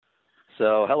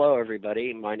So, hello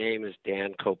everybody. My name is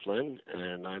Dan Copeland,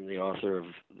 and I'm the author of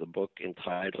the book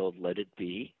entitled Let It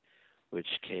Be, which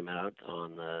came out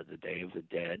on the Day of the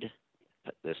Dead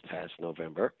this past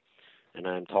November. And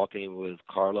I'm talking with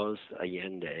Carlos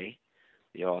Allende,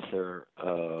 the author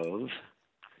of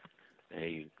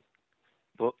a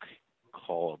book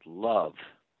called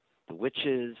The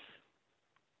Witches,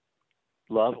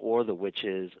 Love or the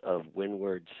Witches of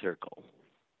Windward Circle.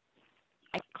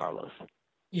 Carlos.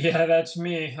 Yeah, that's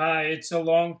me. Hi, it's a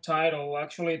long title.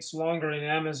 Actually, it's longer in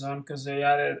Amazon because they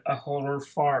added a horror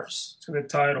farce to the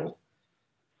title.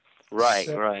 Right,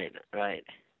 So right, right,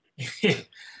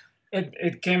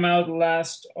 it came out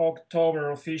last October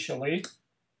officially,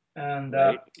 and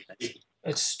right. it's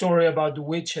a story about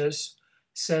witches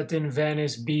set in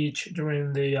Venice Beach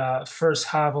during the first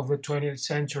half of the 20th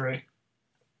century.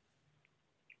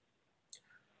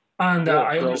 And Good.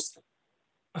 I So, understand.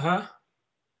 Huh?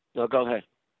 no, go ahead.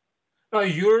 No,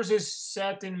 yours is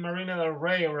set in Marina del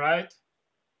Rey, right?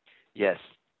 Yes.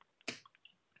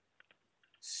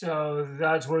 So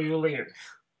that's where you live,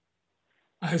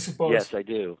 I Yes, suppose. I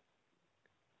do.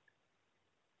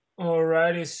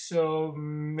 Alrighty, so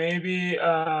maybe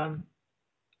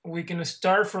we can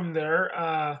start from there.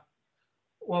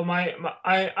 Well,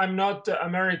 I'm not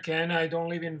American. I don't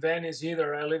live in Venice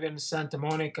either. I live in Santa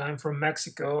Monica. I'm from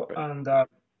Mexico, Right. and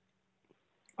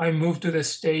I moved to the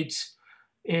States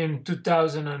in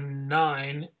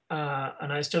 2009,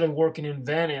 and I started working in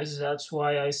Venice. That's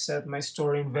why I set my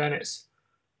store in Venice.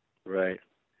 Right.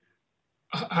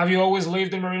 Have you always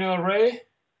lived in Marina del Rey?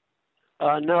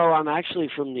 No, I'm actually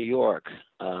from New York.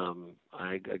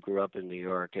 I grew up in New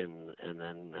York and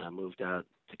then moved out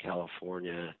to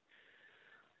California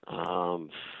um,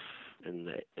 in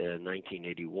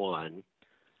 1981.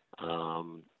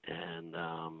 And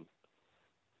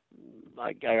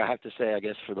I have to say, I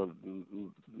guess for the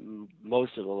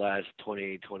most of the last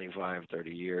 20, 25,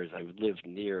 30 years, I've lived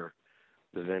near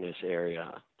the Venice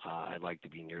area. I like to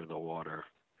be near the water.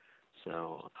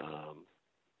 So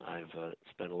I've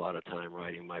spent a lot of time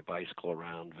riding my bicycle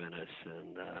around Venice,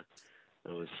 and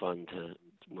it was fun to,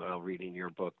 while reading your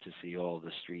book, to see all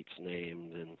the streets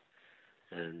named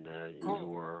and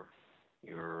Cool.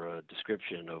 your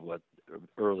description of what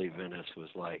early Venice was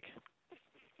like.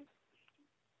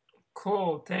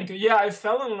 Cool, thank you. Yeah, I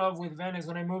fell in love with Venice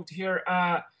when I moved here.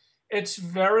 It's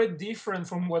very different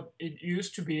from what it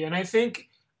used to be, and I think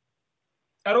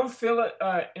I don't feel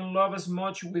in love as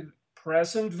much with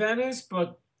present Venice,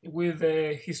 but with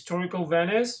historical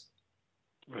Venice,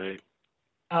 Right.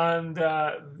 and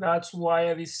that's why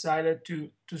I decided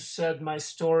to set my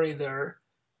story there.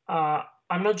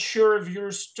 I'm not sure if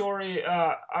your story.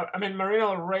 I mean, Marina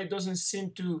Del Rey doesn't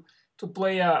seem to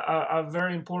play a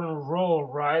very important role,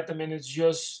 right? I mean, it's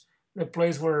just the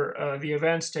place where the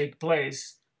events take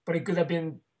place, but it could have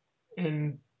been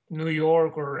in New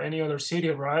York or any other city,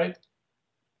 right?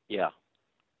 Yeah.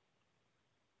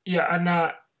 Yeah,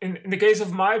 and in the case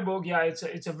of my book, yeah,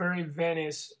 it's a very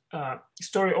Venice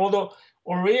story. Although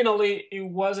originally it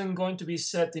wasn't going to be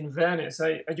set in Venice.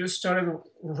 I just started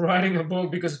writing a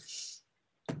book because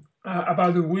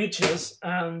about the witches,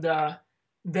 and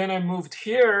then I moved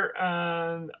here,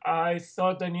 and I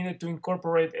thought I needed to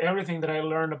incorporate everything that I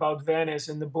learned about Venice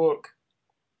in the book.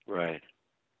 Right.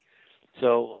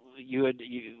 So you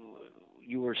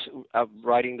were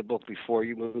writing the book before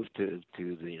you moved to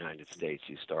the United States.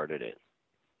 You started it.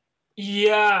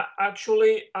 Yeah,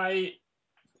 actually, I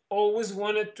always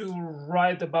wanted to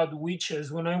write about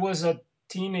witches. When I was a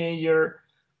teenager,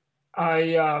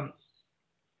 I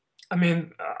I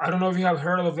mean, I don't know if you have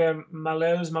heard of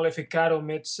Malleus Maleficarum.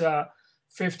 It's a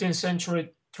 15th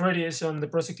century treatise on the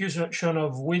prosecution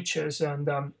of witches, and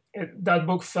that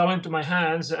book fell into my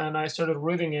hands, and I started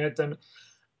reading it, and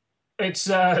it's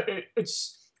a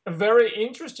very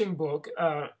interesting book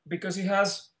because it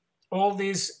has all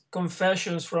these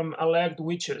confessions from alleged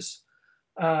witches.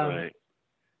 Um, Right.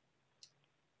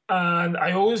 and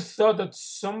I always thought that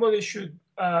somebody should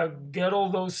get all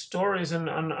those stories and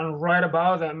write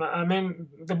about them. I mean,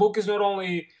 the book is not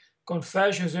only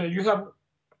confessions; you have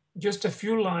just a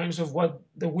few lines of what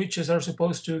the witches are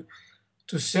supposed to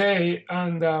say,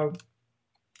 and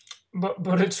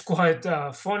but it's quite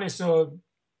funny. So,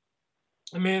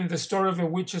 I mean, the story of the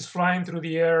witches flying through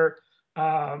the air,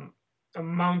 um,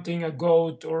 mounting a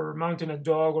goat or mounting a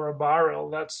dog or a barrel.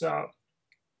 That's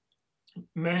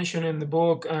mentioned in the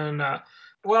book, and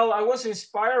well, I was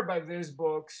inspired by this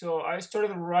book, so I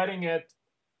started writing it.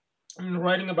 I mean,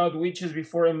 writing about witches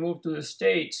before I moved to the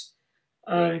States.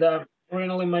 And Right.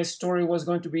 originally, my story was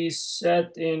going to be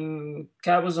set in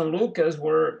Cabo San Lucas,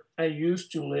 where I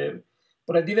used to live.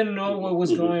 but I didn't know Hmm. what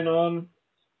was going on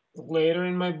later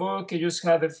in my book. I just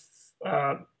had the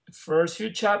first few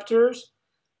chapters,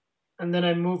 and then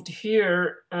I moved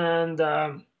here and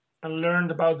I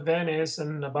learned about Venice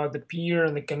and about the pier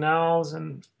and the canals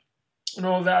and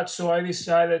all that. So I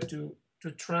decided to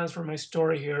transfer my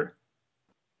story here.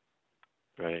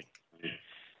 Right.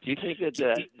 Do you think that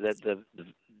the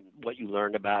what you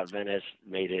learned about Venice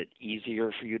made it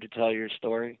easier for you to tell your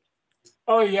story?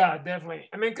 Oh yeah, definitely.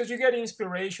 I mean, because you get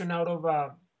inspiration out of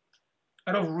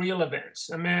real events.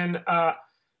 I mean,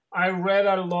 I read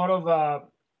a lot of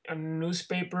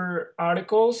newspaper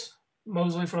articles,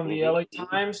 mostly from the Hmm. LA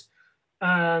Times,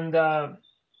 and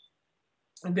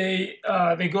they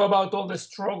go about all the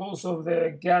struggles of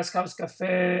the Gas House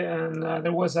Cafe, and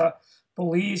there was a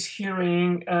police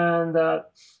hearing, and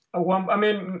I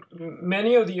mean,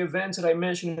 many of the events that I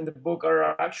mentioned in the book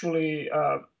are actually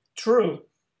true.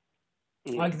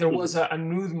 Like there was a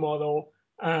nude model,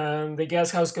 and the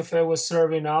Gas House Cafe was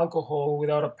serving alcohol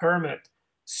without a permit.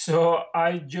 So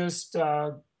I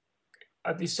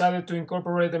decided to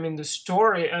incorporate them in the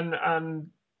story, and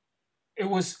it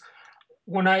was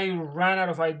when I ran out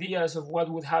of ideas of what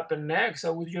would happen next, I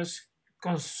would just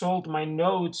consult my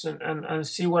notes and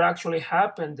see what actually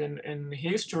happened in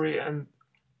history and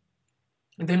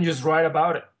then just write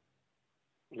about it.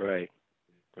 Right.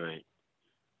 Right.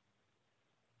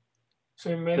 So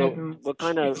it made it So what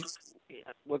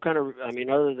kind of I mean,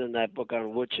 other than that book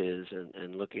on witches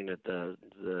and looking at the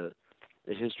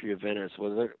history of Venice,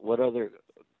 what other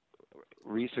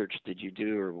research did you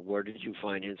do, or where did you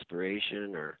find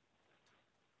inspiration, or?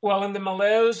 well in the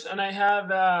Malays, and I have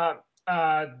a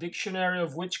dictionary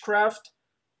of witchcraft.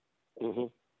 Hmm.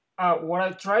 What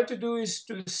I try to do is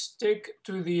to stick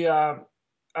to the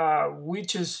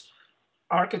witches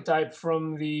archetype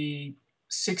from the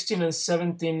 16th and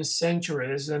 17th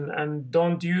centuries and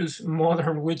don't use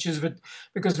modern witches, but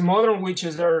because modern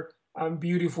witches are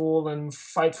beautiful and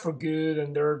fight for good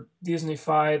and they're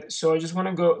Disneyfied. So I just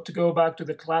want to go back to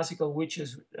the classical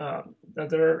witches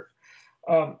that are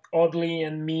oddly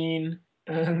and mean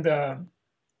and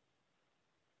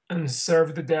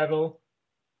serve the devil.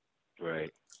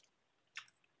 Right.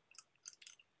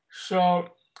 So,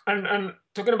 and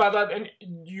talking about that, and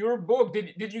your book,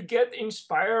 did you get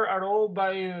inspired at all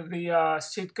by the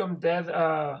sitcom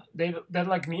Dead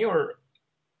Like Me, or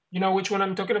you know which one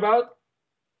I'm talking about?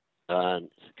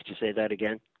 Could you say that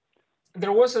again?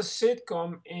 There was a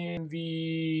sitcom in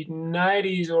the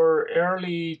 90s or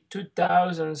early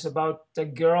 2000s about a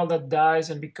girl that dies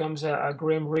and becomes a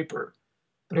Grim Reaper,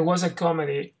 but it was a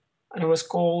comedy, and it was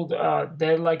called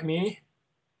Dead Like Me.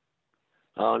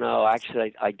 Oh no,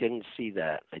 actually, I didn't see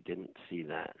that. I didn't see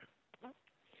that.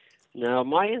 Now,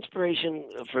 my inspiration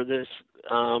for this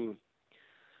um,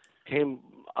 came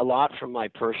a lot from my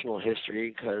personal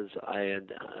history because I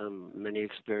had many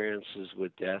experiences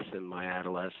with death in my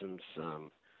adolescence.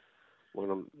 One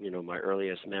of my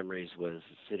earliest memories was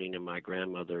sitting in my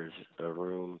grandmother's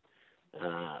room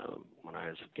when I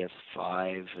was, I guess,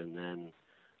 5, and then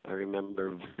I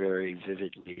remember very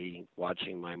vividly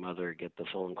watching my mother get the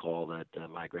phone call that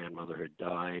my grandmother had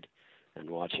died, and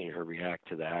watching her react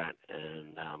to that.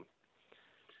 And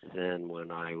then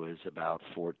when I was about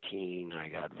 14, I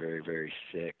got very, very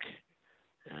sick,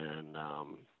 and I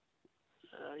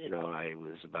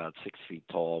was about 6 feet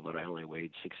tall, but I only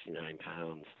weighed 69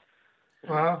 pounds,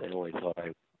 and Wow.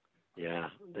 yeah,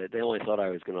 they only thought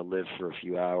I was going to live for a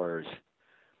few hours,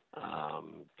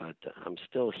 but I'm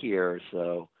still here,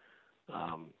 so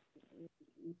um,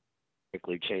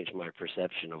 quickly changed my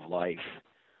perception of life.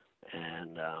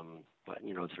 And but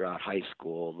throughout high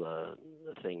school, the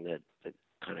thing that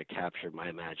kind of captured my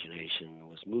imagination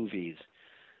was movies,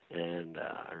 and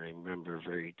I remember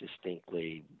very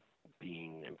distinctly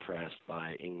being impressed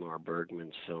by Ingmar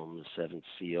Bergman's film The Seventh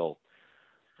Seal,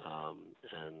 um,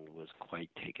 and was quite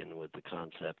taken with the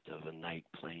concept of a knight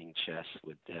playing chess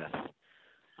with death.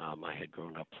 I had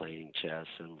grown up playing chess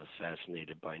and was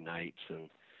fascinated by knights, and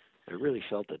I really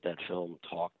felt that that film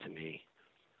talked to me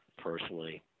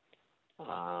personally.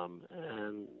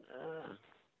 And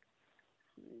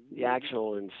the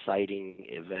actual inciting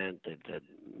event that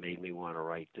made me want to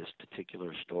write this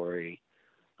particular story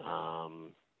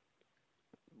um,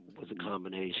 was a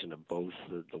combination of both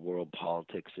the world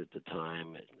politics at the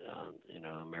time,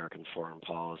 American foreign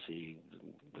policy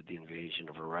with the invasion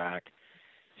of Iraq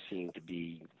seemed to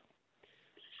be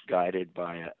guided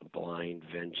by a blind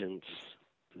vengeance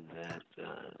that,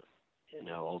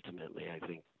 ultimately I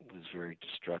think was very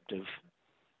destructive.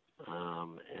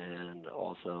 And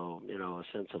also, a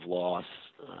sense of loss.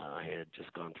 I had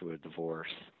just gone through a divorce,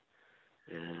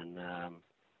 and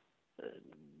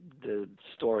the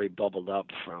story bubbled up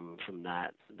from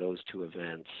those two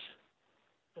events,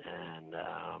 and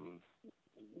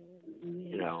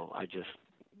you know, I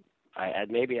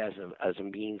maybe as a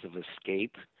means of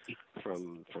escape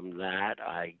from that,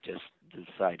 I just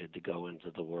decided to go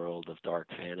into the world of dark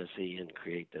fantasy and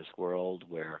create this world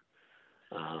where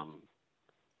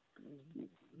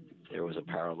there was a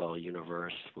parallel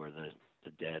universe where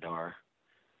the dead are,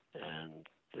 and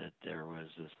that there was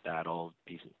this battle,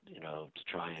 you know, to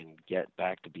try and get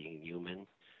back to being human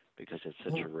because it's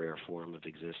such a rare form of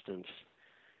existence.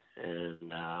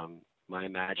 And my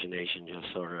imagination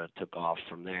just sort of took off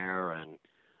from there, and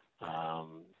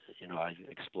you know, I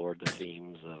explored the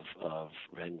themes of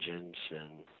vengeance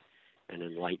and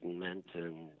enlightenment,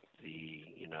 and the,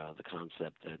 you know, the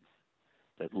concept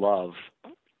that love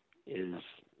is,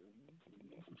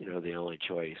 you know, the only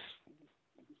choice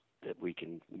that we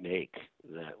can make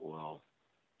that will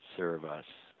serve us.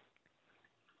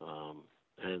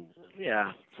 And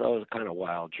yeah, so it was a kind of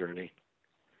wild journey.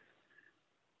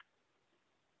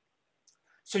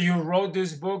 So you wrote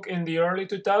this book in the early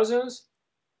 2000s?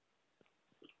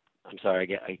 I'm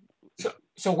sorry,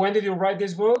 So when did you write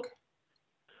this book?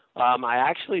 I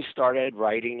actually started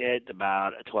writing it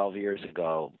about 12 years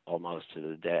ago, almost to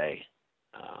the day.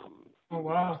 Oh,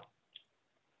 wow.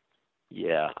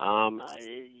 Yeah.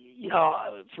 You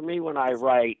know, for me, when I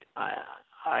write,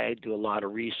 I do a lot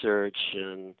of research,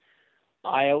 and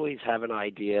I always have an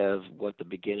idea of what the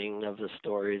beginning of the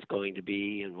story is going to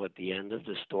be and what the end of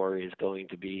the story is going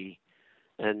to be,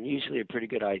 and usually a pretty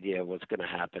good idea of what's going to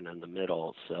happen in the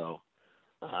middle. So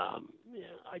yeah,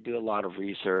 I do a lot of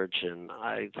research, and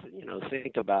I, you know,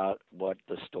 think about what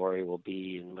the story will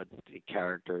be and what the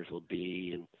characters will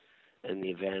be, and the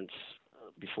events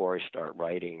before I start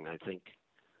writing. I think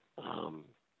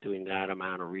doing that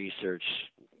amount of research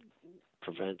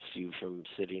prevents you from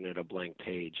sitting at a blank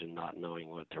page and not knowing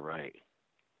what to write.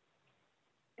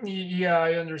 Yeah,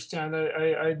 I understand.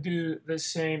 I do the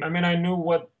same. I mean, I knew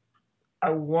what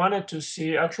I wanted to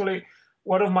see. Actually,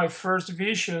 one of my first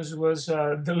visions was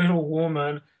the little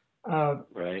woman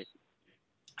Right.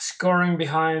 scurrying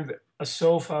behind a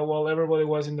sofa while everybody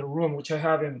was in the room, which I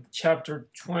have in chapter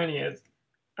 20th.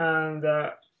 And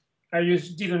I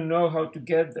just didn't know how to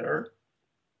get there.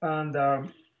 And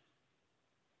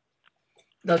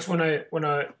that's when I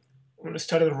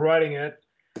started writing it.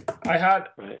 I had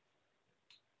Right.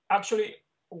 actually,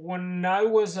 when I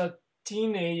was a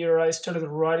teenager, I started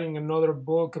writing another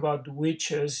book about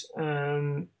witches,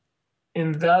 and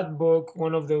in that book,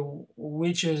 one of the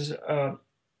witches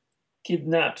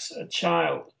kidnaps a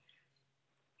child,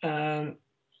 and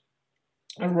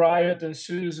a riot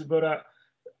ensues. But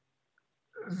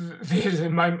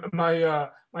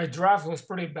my draft was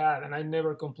pretty bad, and I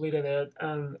never completed it.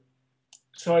 And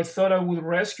so I thought I would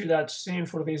rescue that scene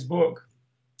for this book,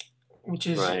 which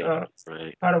is Right.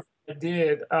 Right. part of what I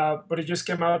did. But it just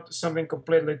came out something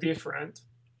completely different.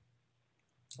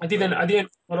 Right. I didn't know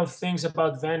a lot of things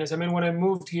about Venice. I mean, when I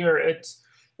moved here, it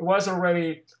was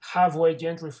already halfway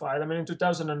gentrified. I mean, in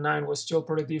 2009 was still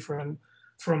pretty different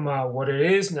from what it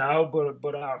is now, but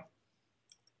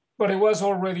it was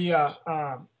already a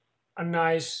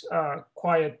nice,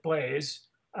 quiet place.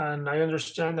 And I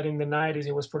understand that in the 90s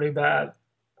it was pretty bad,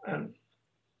 and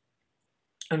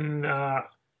and uh,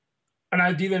 and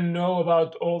I didn't know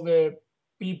about all the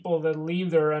people that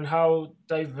live there and how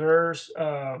diverse.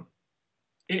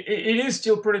 It is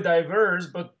still pretty diverse,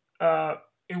 but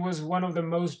it was one of the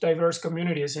most diverse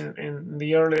communities in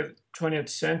the early 20th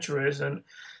centuries. And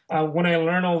when I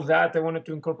learned all that, I wanted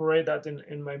to incorporate that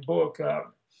in my book.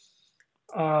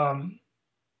 Um,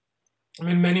 I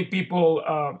mean, many people,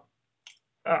 uh,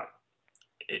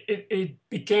 it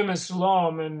became a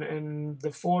slum in the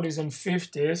 40s and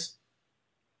 50s.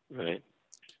 Right.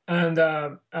 And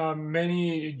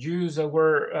many Jews that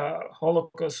were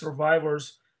Holocaust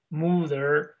survivors moved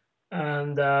there,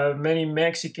 and many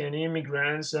Mexican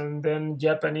immigrants, and then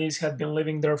Japanese had been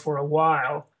living there for a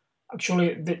while.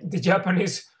 Actually, the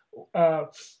Japanese uh,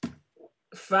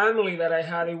 family that I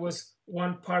had, it was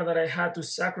one part that I had to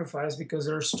sacrifice because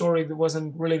their story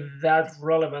wasn't really that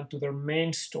relevant to their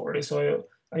main story. So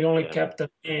I only Yeah. kept the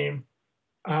name.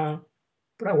 Uh,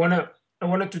 but I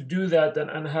wanted to do that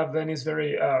and have Venice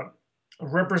very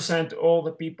represent all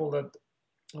the people that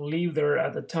lived there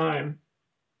at the time.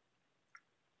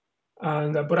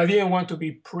 And but I didn't want to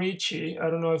be preachy. I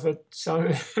don't know if it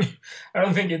sounded. I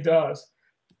don't think it does.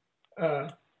 Uh,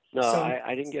 No, some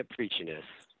I didn't get preachiness.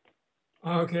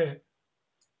 okay,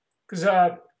 because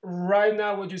right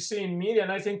now what you see in media,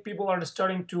 and I think people are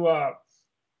starting to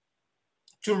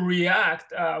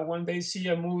react when they see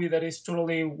a movie that is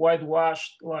totally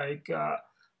whitewashed, like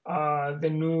the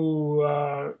new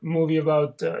movie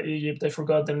about Egypt. I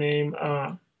forgot the name.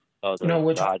 Oh, You know the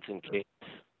which Gods and Kings,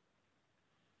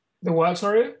 the what?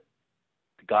 Sorry.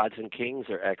 Gods and Kings,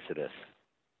 or Exodus.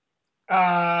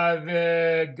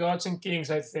 The Gods and Kings,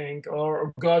 I think,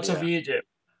 or Gods of Yeah, Egypt.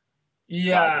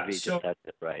 Gods of Yeah. Egypt. So That's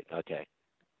it, right? Okay.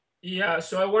 yeah,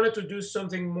 so I wanted to do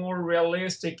something more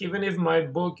realistic, even if my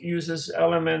book uses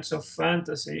elements of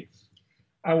fantasy.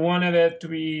 I wanted it to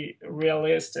be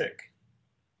realistic.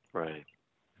 Right.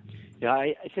 Yeah,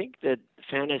 I think that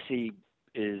fantasy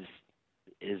is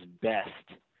best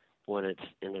when it's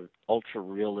in an ultra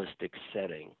realistic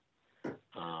setting.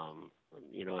 Um,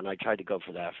 and I tried to go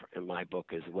for that in my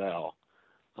book as well.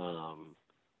 Um,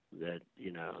 that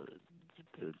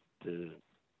the the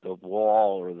the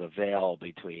wall or the veil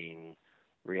between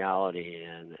reality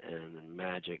and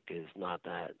magic is not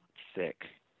that thick,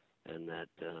 and that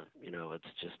it's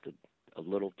just a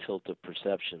little tilt of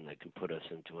perception that can put us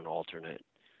into an alternate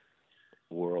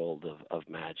world of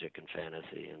magic and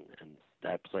fantasy, and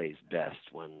that plays best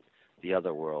when the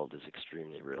other world is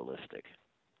extremely realistic.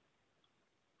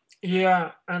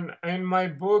 Yeah, and in my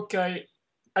book, I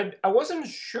wasn't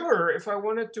sure if I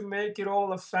wanted to make it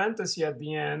all a fantasy at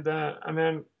the end. I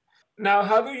mean, now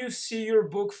how do you see your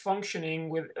book functioning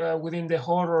within the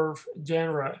horror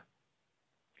genre?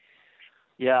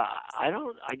 Yeah, I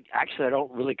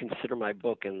don't really consider my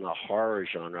book in the horror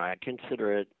genre. I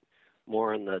consider it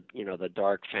more in the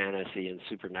dark fantasy and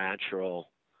supernatural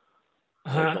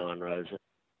Uh-huh. genres.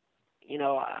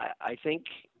 I think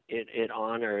it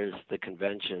honors the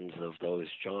conventions of those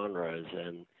genres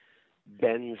and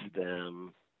bends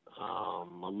them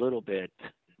a little bit.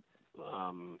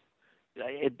 Um,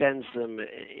 it bends them,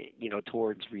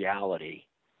 towards reality,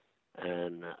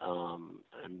 and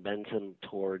bends them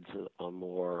towards a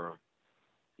more,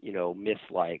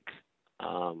 myth-like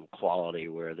quality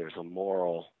where there's a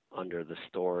moral under the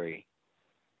story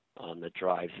that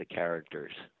drives the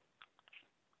characters.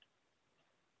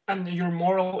 And your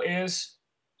moral is,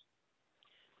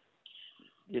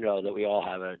 That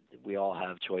we all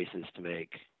have choices to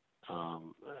make,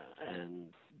 and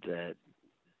that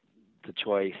the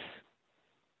choice,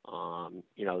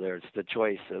 there's the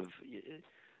choice of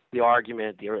the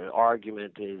argument. The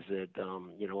argument is that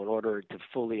in order to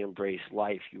fully embrace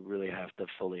life, you really have to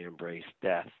fully embrace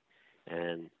death,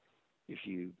 and if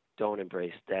you don't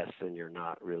embrace death, then you're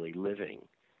not really living,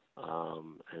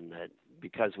 and that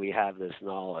because we have this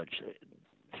knowledge,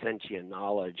 sentient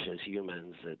knowledge as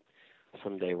humans, that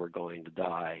someday we're going to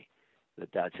die,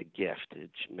 that's a gift. It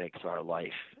makes our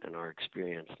life and our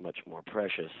experience much more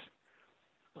precious.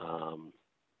 Um,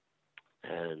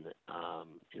 and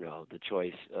the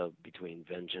choice of between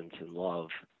vengeance and love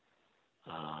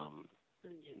um,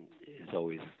 is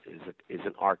always is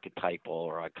an archetypal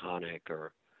or iconic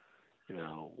or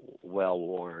well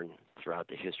worn throughout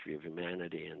the history of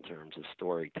humanity in terms of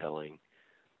storytelling.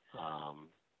 Um,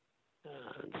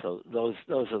 and so those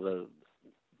are the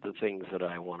things that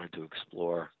I wanted to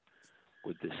explore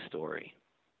with this story.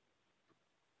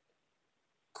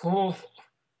 cool.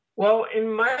 Well,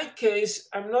 in my case,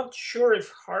 I'm not sure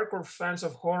if hardcore fans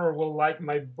of horror will like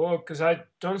my book because I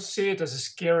don't see it as a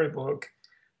scary book.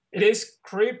 It is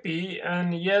creepy,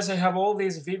 and yes, I have all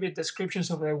these vivid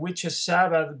descriptions of a witch's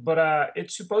Sabbath, but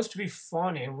it's supposed to be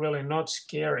funny, really, not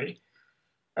scary.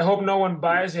 I hope no one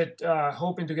buys it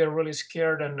hoping to get really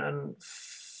scared and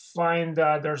find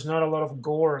that there's not a lot of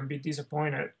gore and be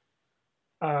disappointed.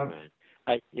 Um,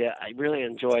 Right. I really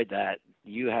enjoyed that.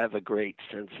 You have a great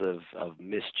sense of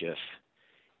mischief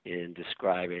in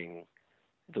describing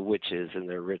the witches and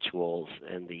their rituals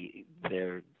and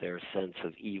their sense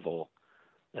of evil,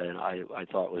 and I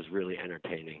thought was really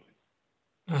entertaining.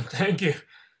 thank you.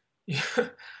 Yeah,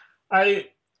 I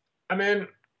I mean,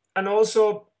 and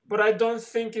also, but I don't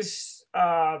think it's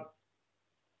uh,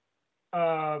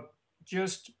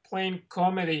 just plain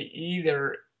comedy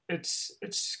either. It's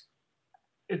it's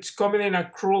comedy in a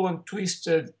cruel and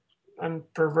twisted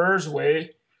and perverse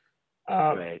way.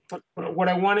 Right. But what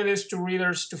I wanted is to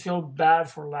readers to feel bad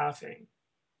for laughing.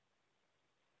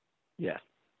 Yeah.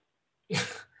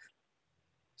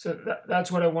 So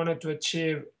that's what I wanted to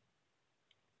achieve.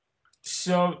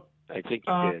 So I think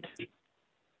you uh, did.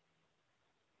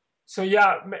 so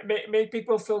yeah, make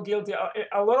people feel guilty.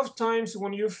 A lot of times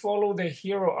when you follow the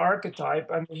hero archetype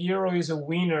and the hero is a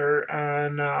winner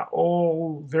and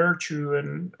all virtue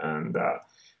and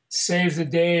saves the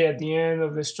day at the end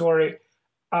of the story,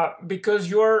 because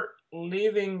you're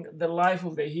living the life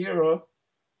of the hero,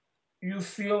 you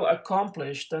feel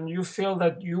accomplished and you feel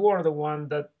that you are the one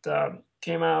that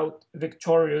came out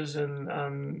victorious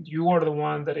and you are the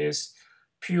one that is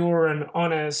pure and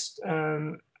honest,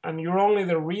 and and you're only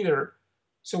the reader.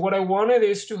 So what I wanted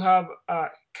is to have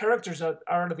characters that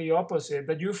are the opposite,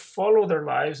 that you follow their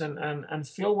lives and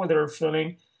feel what they're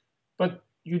feeling, but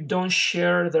you don't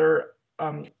share their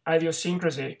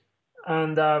idiosyncrasy.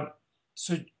 And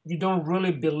so you don't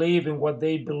really believe in what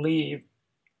they believe.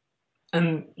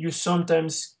 And you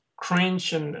sometimes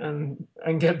cringe and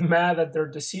get mad at their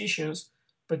decisions,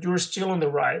 but you're still on the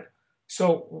right.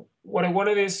 So what I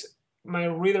wanted is my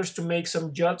readers to make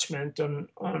some judgment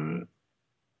on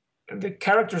the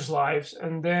characters' lives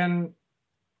and then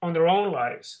on their own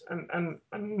lives, and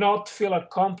not feel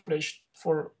accomplished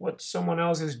for what someone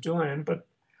else is doing, but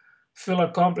feel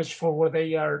accomplished for what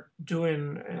they are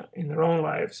doing in their own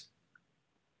lives.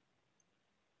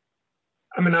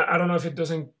 I mean, I don't know if it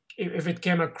doesn't, if it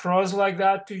came across like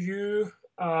that to you,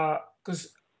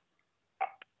 because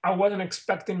I wasn't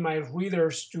expecting my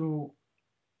readers to.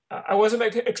 I wasn't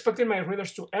expecting my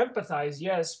readers to empathize,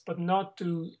 yes, but not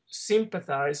to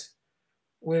sympathize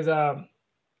with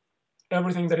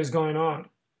everything that is going on.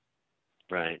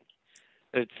 Right.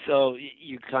 So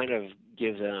you kind of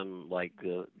give them like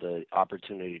the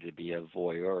opportunity to be a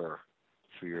voyeur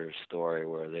for your story,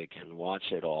 where they can watch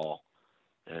it all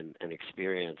and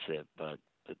experience it, but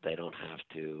they don't have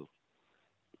to,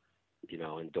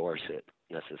 endorse it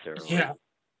necessarily. Yeah,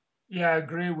 yeah, I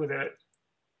agree with it.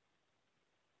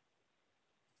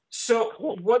 So,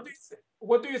 Cool.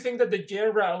 what do you think that the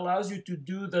genre allows you to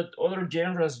do that other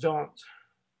genres don't?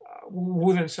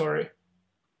 Wouldn't, sorry.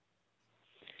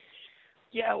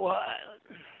 Yeah. Well,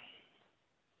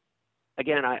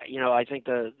 again, I think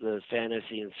the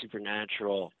fantasy and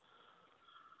supernatural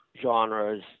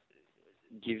genres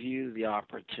give you the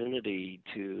opportunity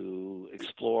to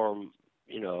explore,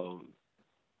 you know,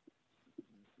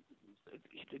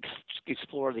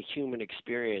 explore the human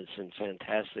experience in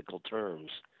fantastical terms,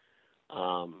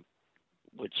 um,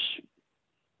 which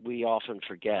we often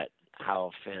forget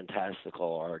how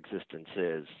fantastical our existence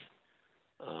is.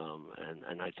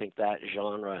 And I think that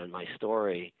genre and my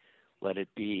story, Let It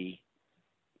Be,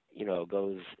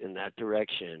 goes in that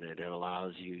direction, and it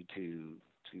allows you to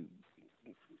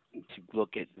to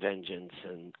look at vengeance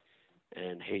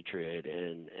and hatred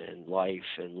and life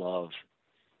and love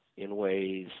in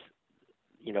ways,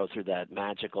 through that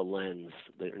magical lens,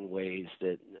 in ways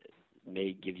that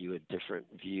may give you a different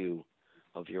view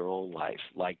of your own life,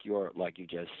 like you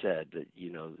just said, that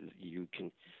you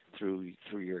can, through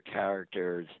your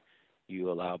characters, you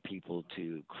allow people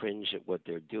to cringe at what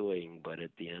they're doing, but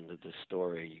at the end of the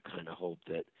story you kind of hope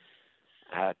that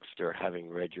after having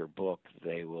read your book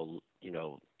they will,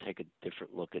 take a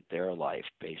different look at their life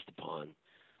based upon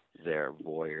their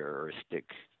voyeuristic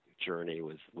journey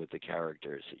with the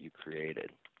characters that you created.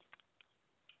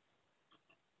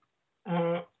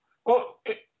 Uh, well,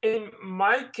 in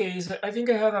my case, I think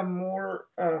I had a more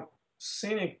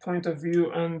scenic point of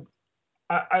view, and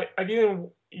I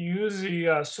didn't use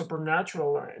the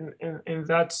supernatural in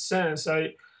that sense.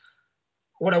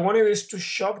 What I wanted is to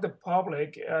shock the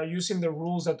public using the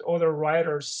rules that other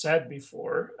writers said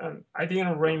before. And I didn't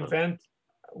Uh-huh. reinvent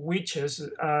witches.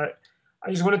 I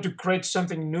just wanted to create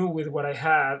something new with what I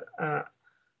had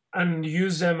and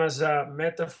use them as a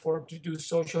metaphor to do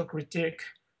social critique.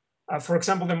 For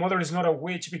example, the mother is not a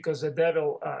witch because the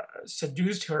devil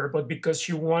seduced her, but because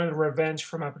she wanted revenge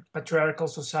from a patriarchal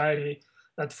society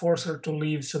that forced her to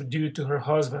live subdued to her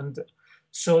husband.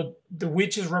 So the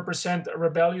witches represent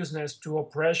rebelliousness to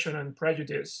oppression and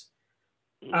prejudice.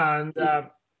 Mm. And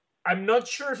I'm not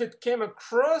sure if it came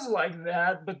across like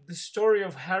that, but the story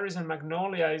of Harris and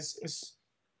Magnolia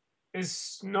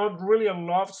is not really a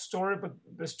love story, but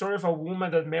the story of a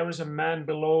woman that marries a man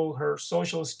below her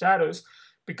social status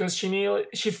because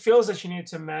she feels that she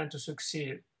needs a man to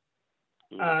succeed,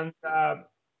 Mm.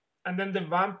 and then the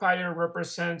vampire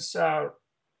represents a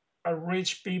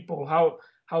rich people,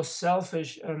 how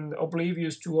selfish and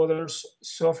oblivious to others'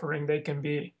 suffering they can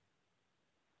be.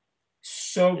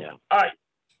 So Yeah.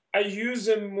 I use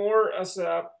them more as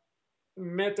a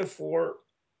metaphor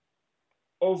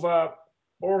of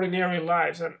ordinary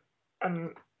lives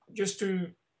and just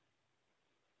to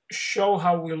show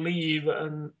how we live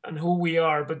and who we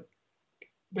are,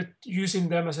 but using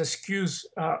them as an excuse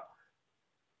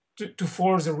to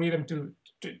force the reader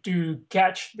to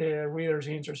catch the reader's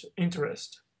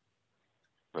interest.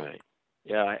 Right.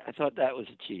 Yeah, I thought that was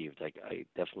achieved. I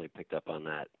definitely picked up on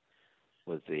that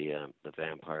with the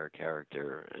vampire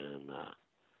character, and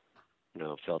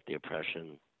felt the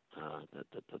oppression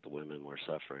that the women were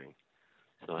suffering.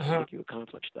 So I Uh-huh. think you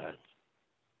accomplished that.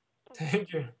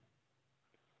 Thank you.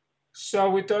 So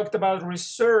we talked about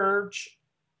research,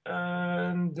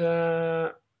 and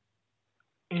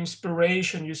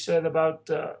inspiration you said about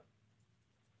uh,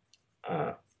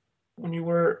 when you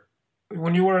were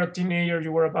a teenager,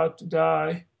 you were about to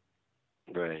die.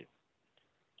 Right.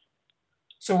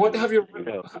 So what And have you? you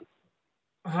know,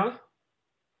 Huh?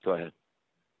 go ahead.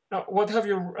 Now, what have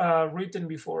you written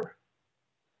before?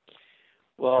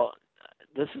 Well,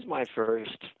 this is my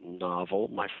first novel,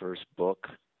 my first book.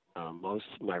 Most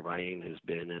of my writing has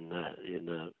been in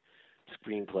the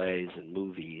screenplays and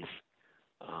movies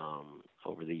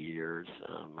over the years.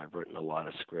 I've written a lot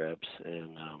of scripts,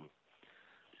 and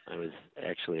I was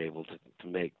actually able to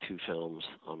make two films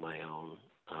on my own.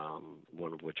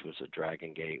 One of which was a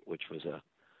Dragon Gate, which was a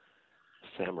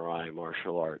samurai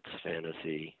martial arts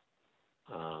fantasy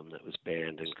that was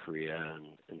banned in Korea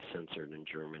and censored in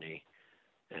Germany.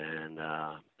 And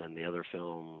the other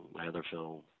film, my other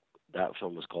film, that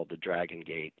film was called The Dragon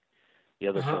Gate. The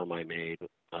other Uh-huh. film I made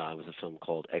was a film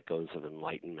called Echoes of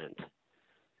Enlightenment,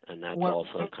 and that's What?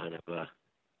 also kind of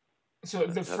So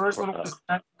the a, first one was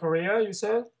banned in Korea, you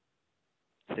said?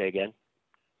 say again?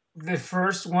 The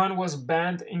first one was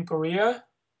banned in Korea?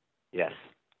 Yes.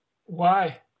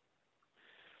 Why?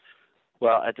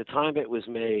 Well, at the time it was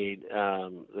made,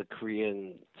 the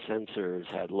Korean censors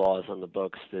had laws on the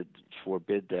books that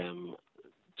forbid them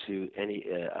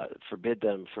forbid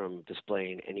them from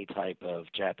displaying any type of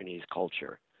Japanese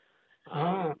culture,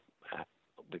 Oh, um,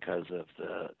 because of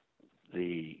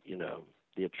the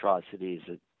atrocities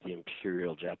that the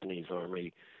Imperial Japanese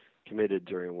Army committed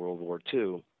during World War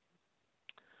II.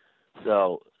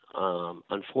 So,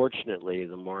 unfortunately,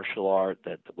 the martial art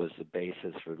that was the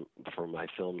basis for my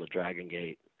film, The Dragon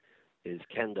Gate, is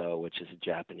kendo, which is a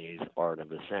Japanese art of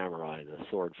the samurai, the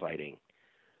sword fighting,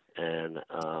 and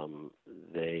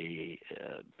they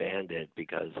banned it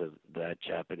because of that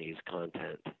Japanese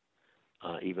content.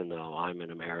 Even though I'm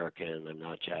an American, I'm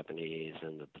not Japanese,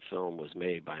 and that the film was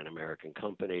made by an American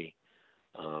company,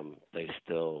 they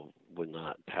still would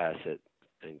not pass it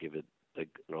and give it an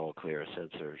all-clear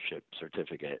censorship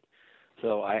certificate.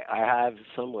 So I have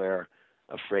somewhere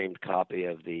a framed copy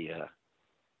of the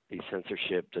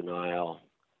censorship denial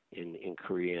in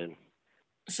Korean.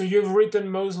 so you've written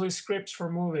mostly scripts for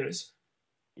movies.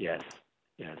 Yes,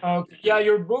 yes. Okay. Yeah,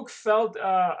 your book felt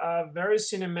very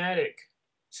cinematic.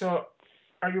 So,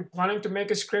 are you planning to make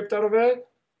a script out of it?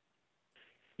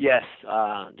 Yes,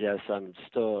 yes. I'm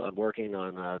working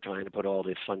on trying to put all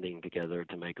the funding together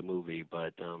to make a movie,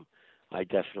 but I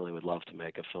definitely would love to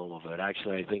make a film of it.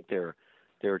 Actually, I think there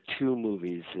are two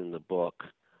movies in the book.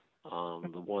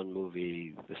 The one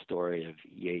movie, the story of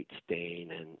Yates Dane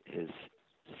and his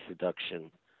seduction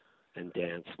and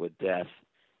dance with death,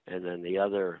 and then the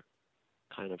other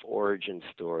kind of origin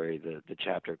story, the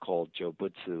chapter called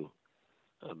Jobutsu,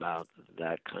 about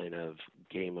that kind of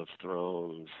Game of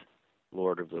Thrones,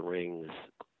 Lord of the Rings,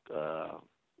 uh,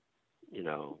 you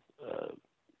know, uh,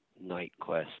 Night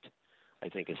Quest. I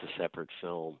think is a separate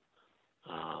film,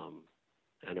 um,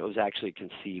 and it was actually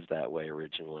conceived that way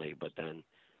originally. But then,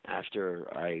 after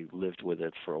I lived with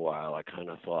it for a while, I kind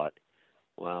of thought,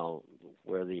 well,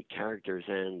 where the characters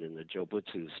end in the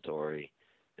Jobutsu story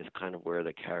is kind of where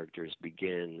the characters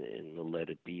begin in the Let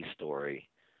It Be story.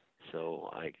 So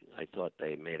I thought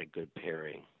they made a good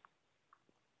pairing.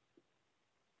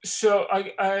 So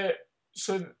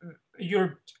so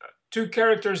your two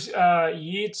characters,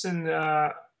 Yeats and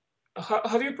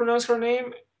how do you pronounce her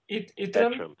name?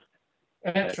 Itram? Etram,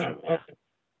 Etram. Etram, yeah. Okay.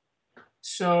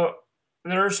 So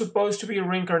they're supposed to be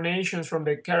reincarnations from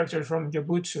the characters from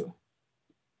Jabutsu.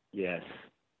 Yes,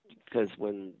 because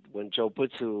when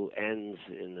Jobutsu ends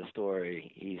in the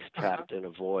story, he's Uh-huh. trapped in a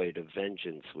void of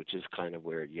vengeance, which is kind of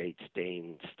where Yates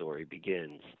Dane's story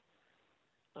begins.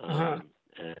 Uh-huh.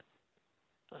 And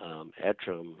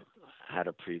Etram had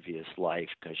a previous life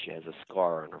because she has a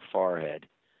scar on her forehead,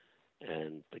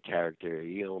 and the character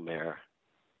Eomer,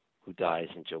 who dies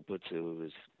in Jobutsu,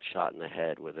 is shot in the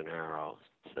head with an arrow.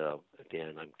 So at the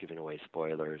end, I'm giving away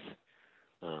spoilers,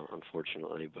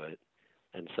 unfortunately, but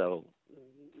and so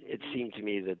it seemed to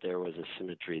me that there was a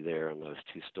symmetry there in those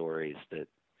two stories that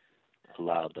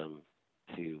allowed them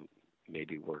to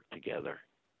maybe work together.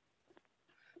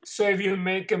 So if you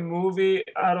make a movie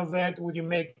out of it,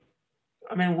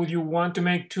 I mean, would you want to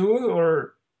make two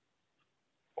or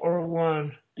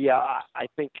one? Yeah, I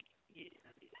think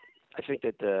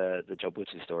that the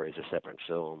Jobutsu story is a separate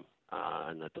film,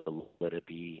 and that the Let It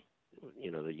Be,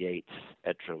 the Yates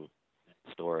Etram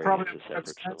story is Probably a that's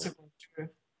separate film. sensible too.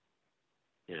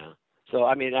 Yeah. So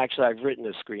I mean, actually, I've written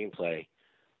a screenplay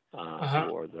Uh-huh.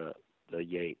 for the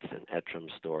Yates and Etram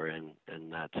story,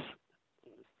 and that's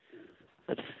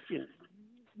you know,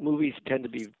 movies tend to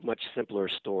be much simpler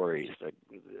stories.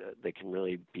 They can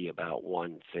really be about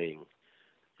one thing,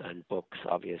 and books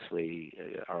obviously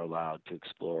are allowed to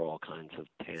explore all kinds of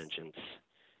tangents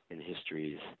in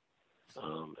histories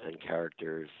and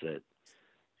characters that,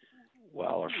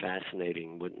 while are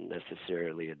fascinating, wouldn't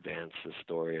necessarily advance the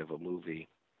story of a movie.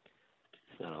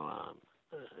 So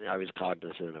I was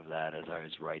cognizant of that as I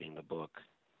was writing the book,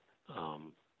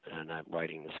 and I'm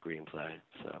writing the screenplay.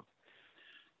 So,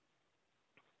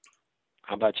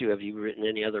 how about you? Have you written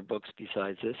any other books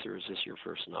besides this, or is this your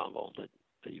first novel that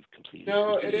you've completed?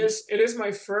 No, it is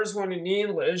my first one in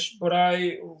English, but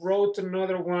I wrote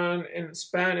another one in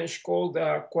Spanish called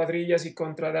Cuadrillas y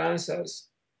Contradanzas,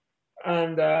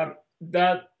 and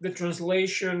that the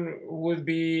translation would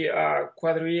be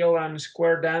quadrille and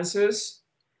square dances.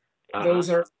 Uh-huh. Those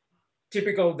are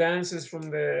typical dances from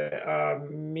the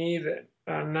mid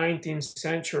 19th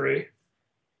century.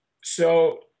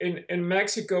 So in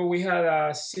Mexico, we had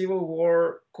a civil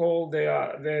war called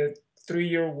the 3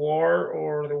 Year War,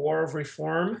 or the War of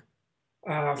Reform,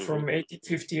 Hmm. from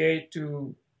 1858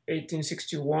 to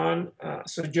 1861.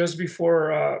 So just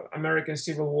before American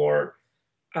Civil War,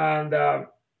 and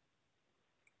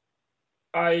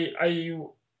I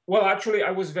well, actually,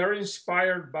 I was very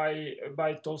inspired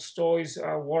by Tolstoy's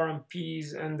War and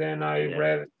Peace, and then I Yeah.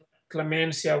 read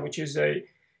Clemencia, which is a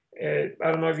I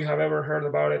don't know if you have ever heard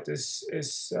about it. Is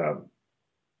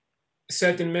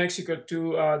set in Mexico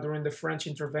too, during the French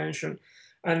intervention,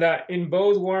 and in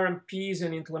both War and Peace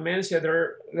and in Clemencia,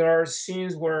 there are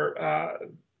scenes where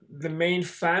the main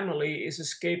family is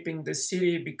escaping the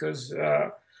city because uh,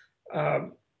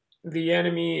 the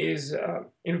enemy is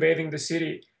invading the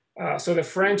city. So the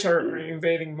French are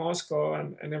invading Moscow,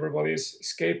 and everybody is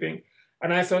escaping.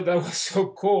 And I thought that was so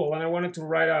cool, and I wanted to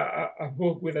write a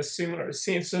book with a similar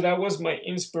scene. So that was my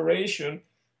inspiration.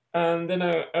 And then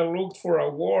I looked for a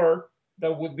war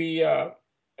that would be a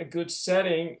good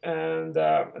setting, and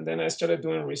then I started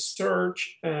doing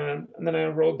research, and then I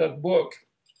wrote that book.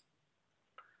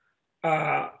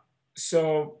 Uh,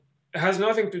 so it has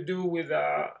nothing to do with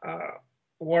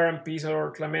War and Peace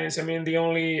or Clemency. I mean, the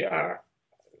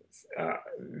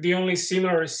only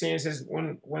similar scenes is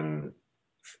when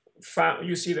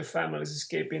you see the families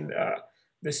escaping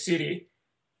the city.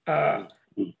 Uh,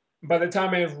 by the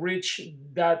time I reached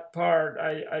that part,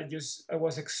 I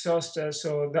was exhausted.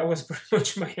 So that was pretty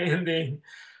much my ending.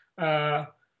 Uh,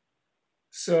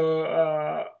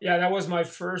 yeah, that was my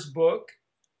first book,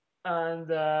 and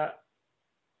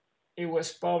it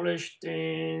was published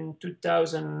in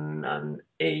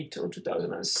 2008 or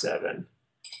 2007,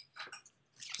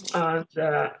 and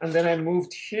then I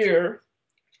moved here,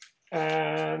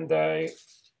 and I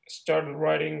started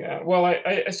writing. Well,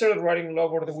 I started writing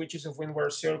Love or the Witches of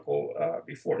Windward Circle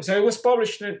before, so it was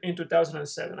published in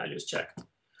 2007. I just checked,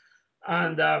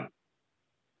 and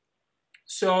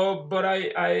but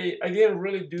I didn't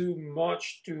really do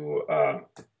much to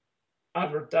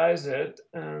advertise it,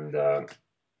 and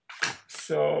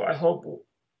so I hope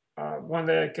one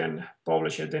day I can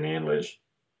publish it in English.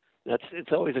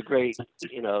 It's always a great,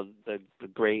 the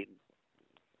great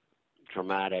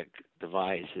dramatic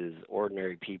device is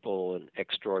ordinary people in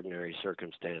extraordinary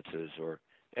circumstances, or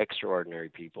extraordinary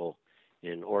people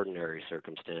in ordinary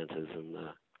circumstances, and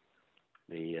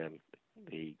the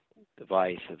the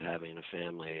device of having a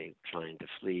family trying to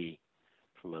flee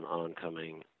from an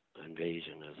oncoming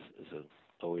invasion is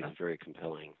always very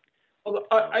compelling Although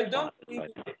I don't plot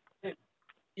believe device.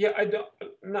 yeah, I don't.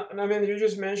 No, I mean, you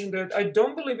just mentioned that I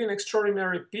don't believe in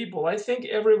extraordinary people. I think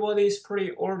everybody is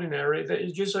pretty ordinary. That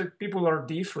it's just like people are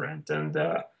different, and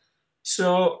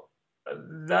so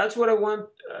that's what I want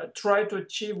try to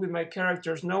achieve with my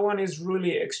characters. No one is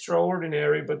really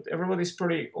extraordinary, but everybody's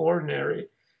pretty ordinary.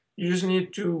 You just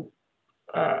need to.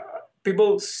 Uh,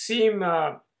 People seem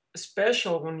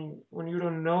special when you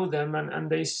don't know them, and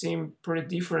they seem pretty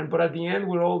different. But at the end,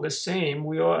 we're all the same.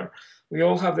 We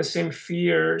all have the same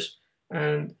fears,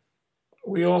 and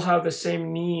we all have the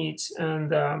same needs.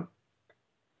 And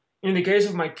in the case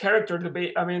of my character,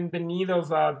 I mean, the need of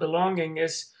belonging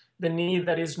is the need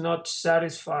that is not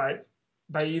satisfied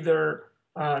by either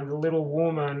the little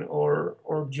woman or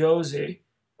Josie.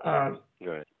 Uh,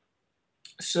 Right.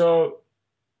 so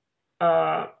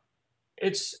uh,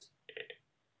 it's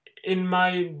in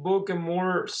my book a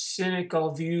more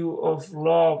cynical view of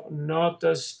love, not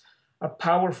as a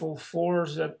powerful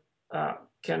force that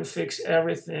can fix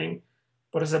everything,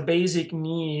 but as a basic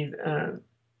need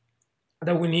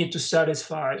that we need to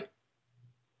satisfy.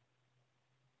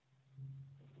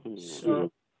 Hmm.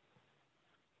 So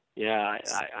Yeah,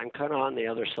 I'm kind of on the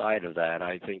other side of that.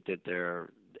 I think that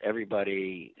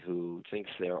everybody who thinks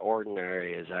they're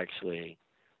ordinary is actually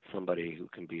somebody who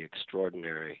can be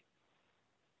extraordinary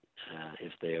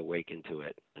if they awaken to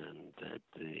it, and that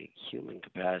the human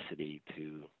capacity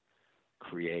to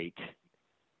create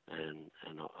and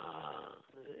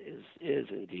is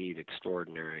indeed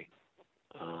extraordinary.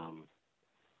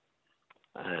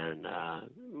 And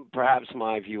perhaps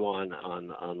my view on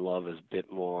love is a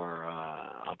bit more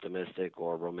optimistic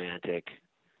or romantic,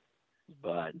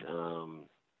 but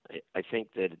I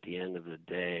think that at the end of the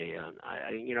day,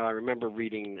 I remember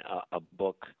reading a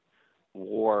book,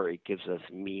 War, It Gives Us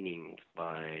Meaning,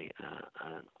 by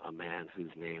a man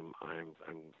whose name I'm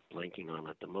blanking on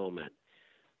at the moment,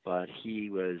 but he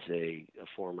was a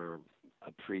former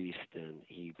priest, and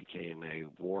he became a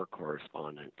war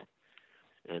correspondent.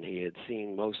 And he had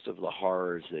seen most of the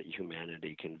horrors that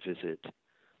humanity can visit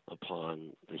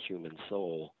upon the human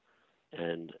soul.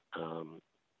 And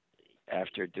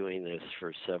after doing this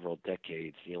for several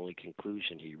decades, the only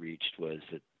conclusion he reached was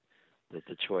that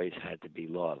the choice had to be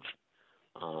love.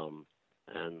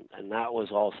 And that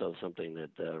was also something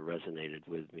that resonated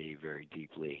with me very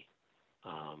deeply.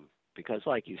 Because,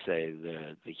 like you say,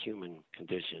 the human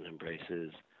condition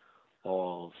embraces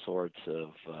all sorts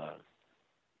of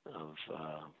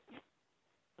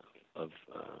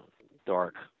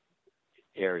dark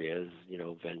areas,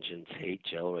 vengeance, hate,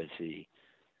 jealousy,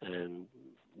 and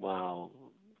while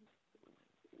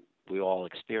we all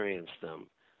experience them,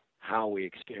 how we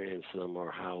experience them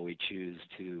or how we choose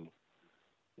to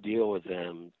deal with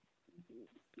them,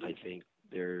 I think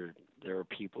there are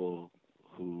people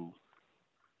who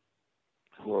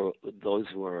are those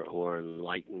who are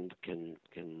enlightened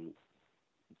can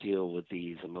deal with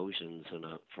these emotions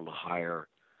from a higher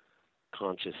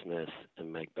consciousness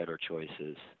and make better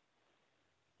choices.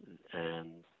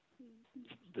 And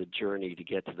the journey to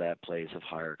get to that place of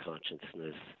higher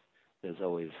consciousness is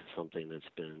always something that's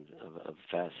been of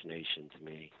fascination to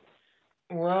me.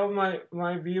 Well,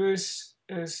 my view is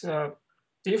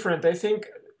different. I think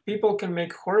people can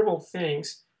make horrible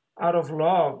things out of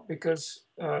love, because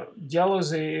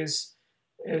jealousy is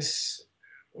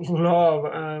love,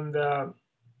 and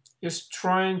just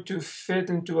trying to fit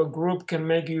into a group can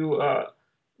make you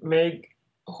make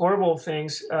horrible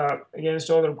things against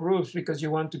other groups because you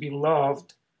want to be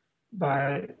loved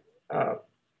by uh,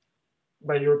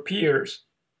 by your peers.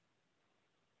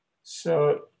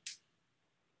 So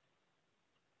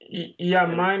yeah,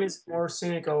 mine is more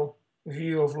cynical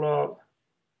view of love.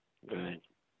 Right.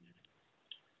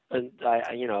 And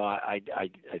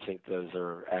I think those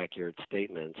are accurate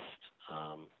statements.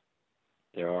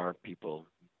 There are people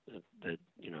that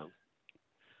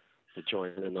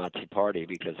join the Nazi Party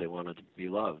because they wanted to be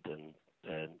loved, and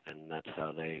that's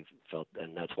how they felt,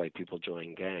 and that's why people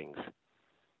join gangs,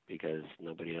 because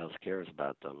nobody else cares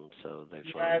about them, so they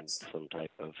find Yes, some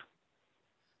type of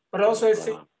but also I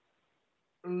think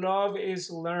love is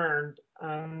learned,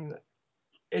 and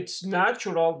it's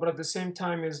natural, but at the same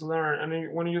time is learned. I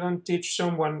mean, when you don't teach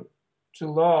someone to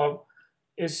love,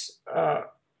 is I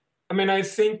mean, I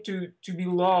think to be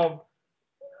loved,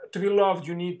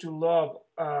 you need to love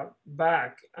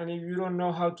back. And if you don't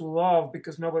know how to love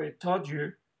because nobody taught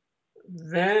you,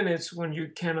 then it's when you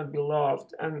cannot be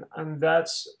loved, and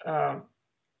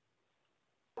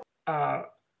uh,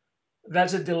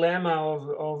 that's a dilemma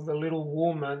of the little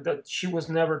woman, that she was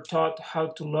never taught how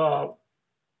to love,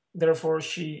 therefore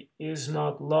she is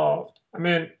not loved. I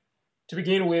mean, to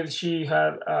begin with, she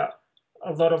had a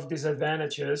lot of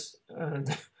disadvantages,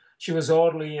 and she was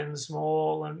ugly and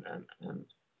small and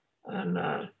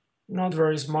not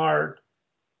very smart,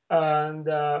 and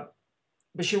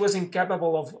but she was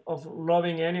incapable of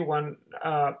loving anyone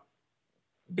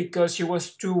because she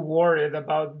was too worried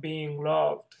about being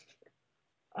loved.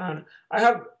 And I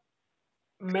have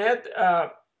met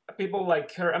people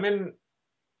like her. I mean,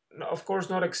 of course,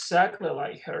 not exactly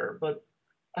like her, but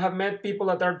I have met people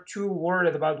that are too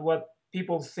worried about what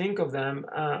people think of them,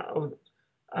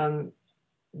 and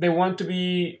they want to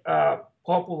be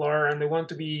popular, and they want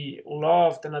to be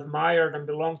loved and admired and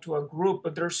belong to a group,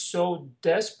 but they're so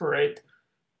desperate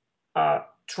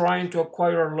trying to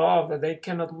acquire love that they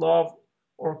cannot love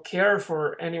or care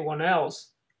for anyone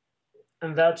else,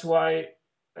 and that's why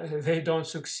they don't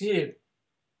succeed.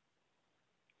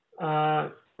 Uh,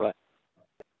 right.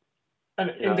 and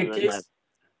in the And that case,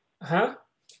 huh?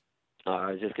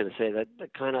 I was just going to say that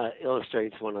kind of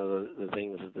illustrates one of the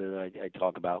things that I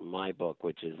talk about in my book,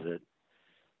 which is that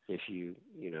if you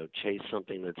chase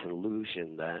something that's an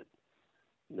illusion, that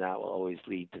will always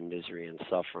lead to misery and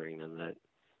suffering, and that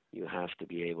you have to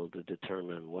be able to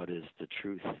determine what is the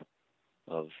truth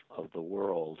of the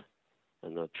world,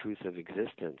 and the truth of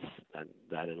existence, and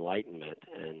that enlightenment.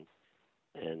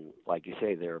 And like you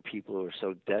say, there are people who are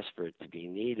so desperate to be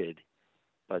needed,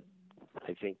 but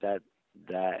I think that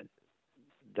that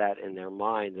in their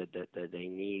mind that they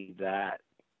need that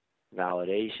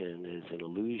validation is an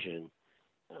illusion,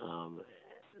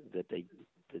 that they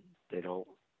don't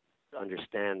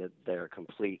understand that they're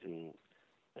complete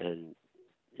and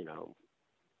you know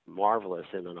marvelous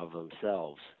in and of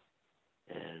themselves.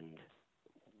 And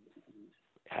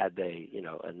had they,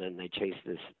 and then they chase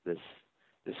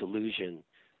this illusion,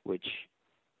 which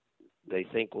they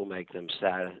think will make them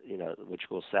which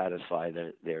will satisfy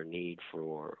their need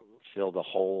for fill the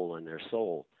hole in their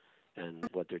soul. And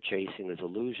what they're chasing is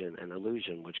an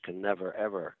illusion which can never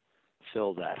ever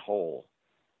fill that hole.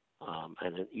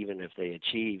 And even if they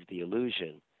achieve the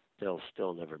illusion, they'll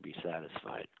still never be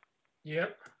satisfied.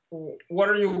 Yep. What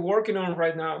are you working on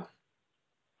right now?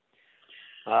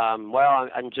 Well,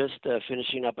 I'm just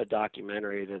finishing up a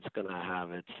documentary that's going to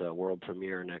have its world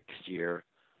premiere next year,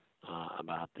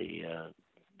 about the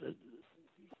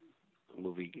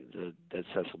movie that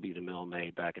Cecil B. DeMille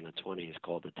made back in the 20s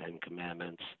called The Ten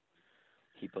Commandments.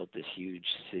 He built this huge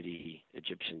city,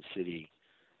 Egyptian city,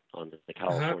 on the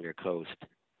California coast.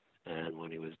 And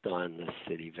when he was done, the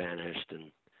city vanished.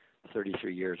 And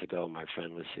 33 years ago, my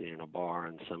friend was sitting in a bar,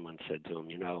 and someone said to him,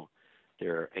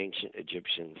 there are ancient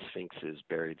Egyptian sphinxes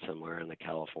buried somewhere on the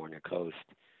California coast.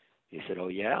 He said, oh,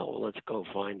 yeah? Well, let's go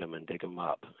find them and dig them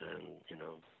up. And,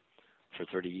 for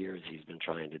 30 years, he's been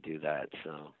trying to do that.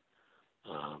 So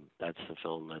that's the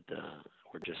film that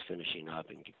we're just finishing up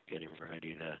and getting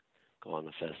ready to go on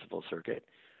the festival circuit.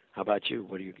 How about you?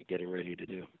 What are you getting ready to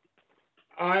do?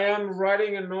 I am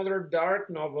writing another dark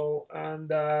novel, and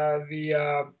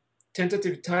the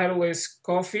tentative title is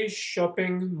Coffee,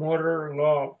 Shopping, Murder,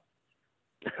 Love.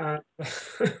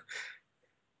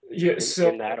 Yeah, so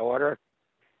in that order?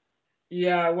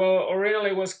 Yeah, well, originally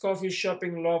it was Coffee,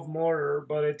 Shopping, Love, Murder,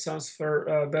 but it sounds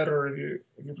better if you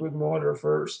put murder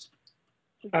first.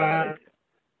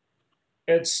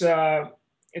 It's a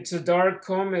dark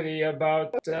comedy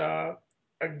about a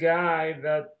guy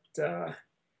that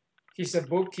he's a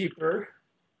bookkeeper,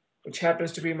 which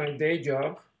happens to be my day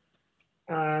job,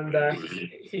 and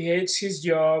he hates his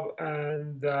job,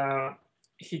 and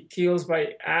he kills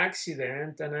by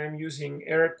accident, and I'm using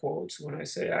air quotes when I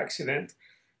say accident.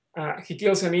 He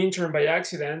kills an intern by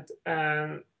accident,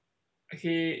 and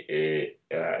he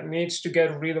needs to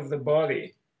get rid of the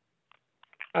body.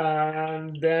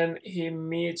 And then he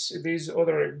meets this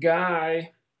other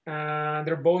guy, and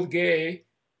they're both gay,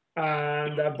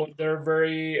 and but they're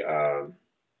very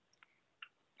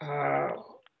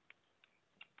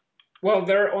well,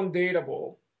 they're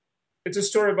undateable. It's a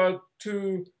story about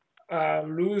two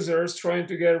losers trying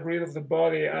to get rid of the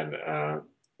body, and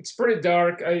it's pretty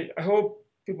dark. I hope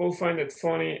people find it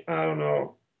funny. I don't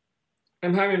know.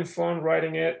 I'm having fun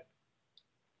writing it,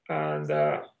 and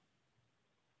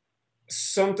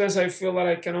sometimes I feel that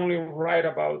I can only write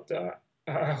about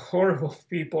horrible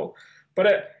people,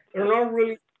 but they're not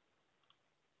really.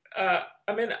 I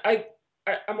mean,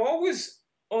 I'm always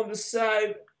on the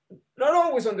side, not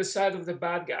always on the side of the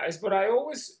bad guys, but I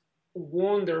always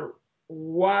wonder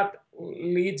what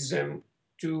leads them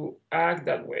to act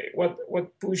that way.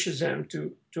 What pushes them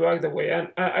to act that way?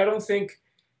 And I don't think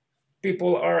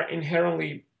people are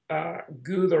inherently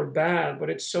good or bad, but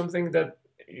it's something that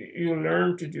you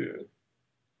learn to do.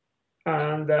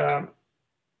 And I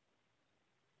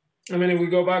mean, if we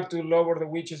go back to Lower the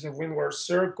Witches of Windward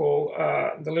Circle,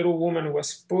 the little woman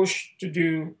was pushed to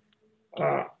do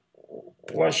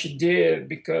what she did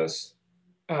because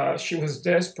she was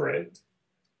desperate.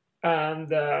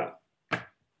 And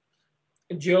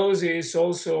Josie is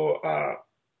also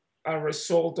a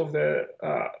result of the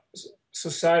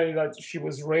society that she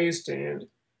was raised in.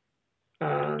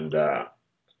 And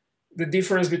the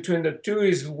difference between the two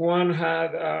is one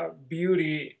had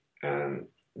beauty and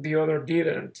the other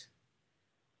didn't.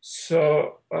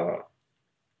 So,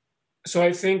 so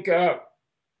I think, I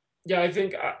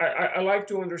think I like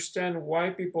to understand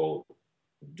why people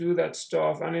do that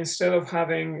stuff, and instead of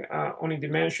having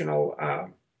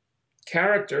unidimensional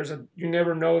characters that you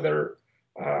never know their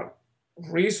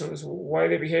reasons why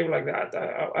they behave like that,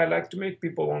 I like to make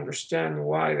people understand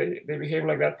why they behave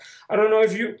like that. I don't know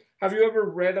if you have you ever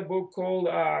read a book called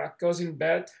Cousin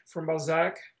Bette from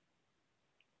Balzac?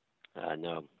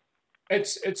 No.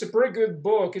 It's a pretty good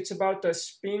book. It's about a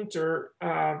spinster.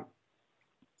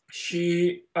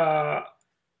 She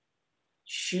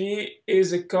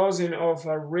is a cousin of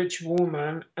a rich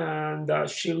woman, and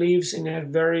she lives in a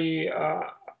very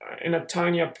in a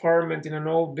tiny apartment in an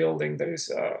old building that is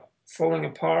falling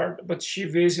apart, but she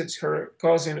visits her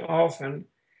cousin often,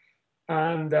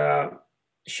 and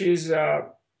she's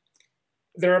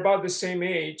they're about the same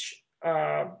age,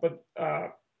 but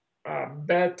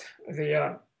Beth,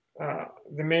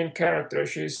 the main character,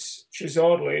 she's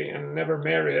ugly and never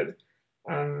married,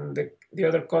 and the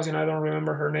other cousin, I don't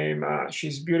remember her name.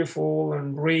 She's beautiful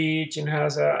and rich and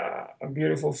has a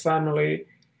beautiful family.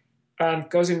 And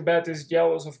cousin Beth is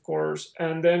jealous, of course.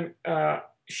 And then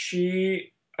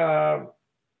she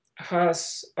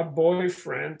has a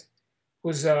boyfriend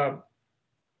who's an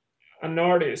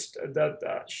artist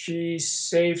that she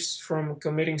saves from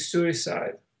committing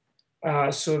suicide.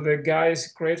 So the guy is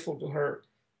grateful to her.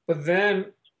 But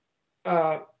then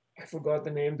I forgot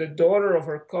the name. The daughter of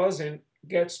her cousin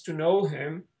gets to know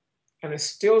him and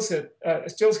steals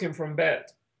him from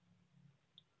Beth.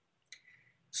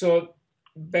 So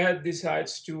Beth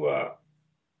decides to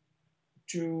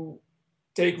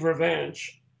take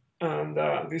revenge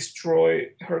and destroy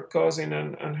her cousin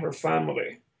and her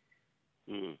family.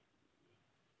 Mm.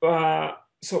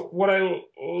 So what I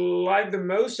like the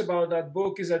most about that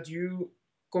book is that you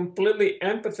completely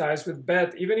empathize with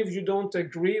Beth, even if you don't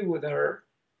agree with her.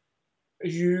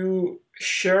 You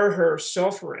share her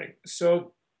suffering.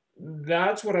 So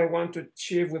that's what I want to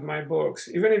achieve with my books.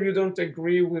 Even if you don't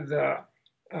agree with the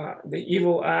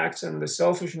evil acts and the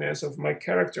selfishness of my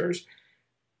characters,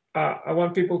 I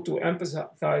want people to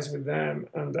empathize with them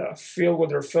and feel what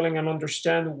they're feeling and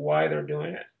understand why they're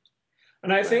doing it.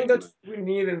 And I think Right. that's what we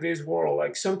need in this world.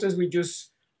 Like sometimes we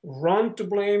just run to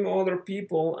blame other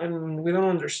people and we don't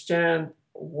understand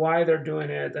why they're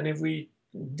doing it. And if we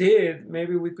did,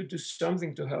 maybe we could do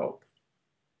something to help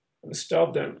and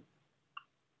stop them.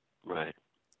 Right.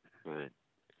 Right.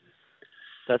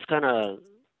 That's kind of,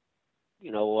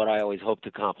 what I always hope to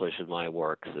accomplish in my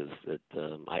works is that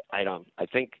I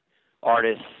think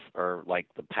artists are like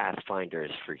the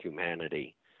pathfinders for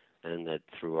humanity, and that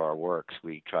through our works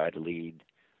we try to lead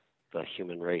the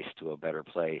human race to a better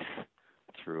place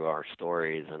through our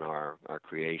stories and our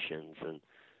creations. And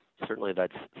certainly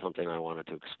that's something I wanted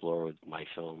to explore with my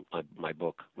film, my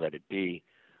book, Let It Be.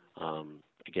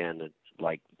 Again,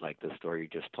 like the story you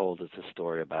just told, it's a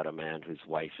story about a man whose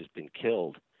wife has been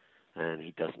killed, and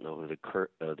he doesn't know who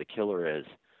the killer is,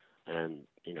 and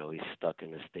he's stuck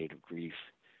in a state of grief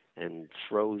and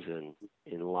frozen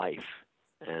in life,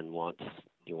 and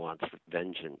he wants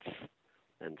vengeance,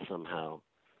 and somehow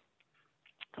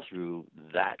through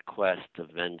that quest of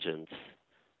vengeance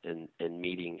and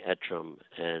meeting Etram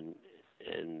and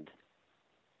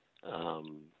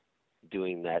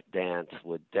doing that dance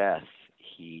with death,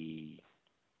 he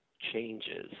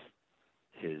changes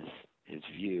his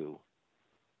view,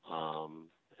 um,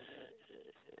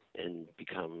 and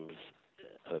becomes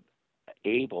uh,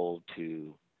 able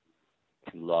to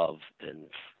love and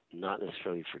not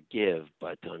necessarily forgive,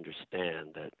 but to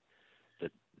understand that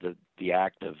the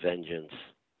act of vengeance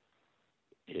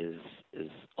is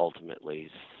ultimately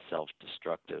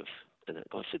self-destructive, and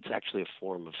it's actually a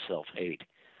form of self-hate.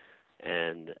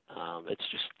 And it's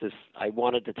just this. I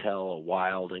wanted to tell a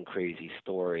wild and crazy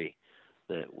story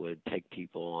that would take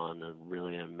people on a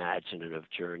really imaginative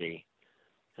journey,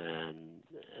 and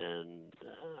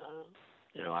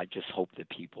I just hope that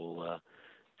people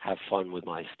have fun with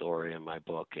my story and my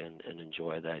book and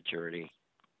enjoy that journey.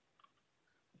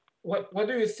 What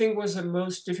do you think was the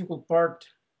most difficult part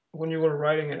when you were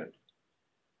writing it?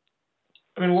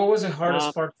 I mean, what was the Uh,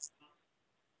 hardest part?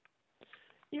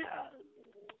 yeah,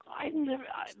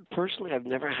 personally, I've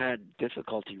never had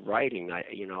difficulty writing.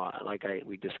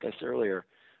 We discussed earlier.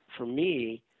 For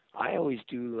me, I always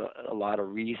do a lot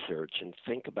of research and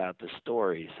think about the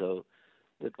story, so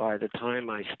that by the time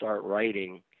I start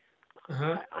writing,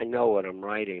 Uh-huh. I know what I'm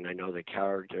writing. I know the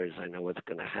characters. I know what's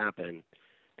going to happen,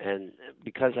 and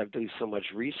because I've done so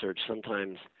much research,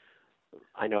 sometimes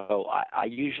I know I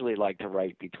usually like to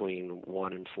write between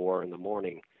 1 and 4 in the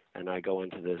morning, and I go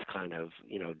into this kind of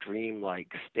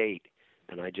dream-like state,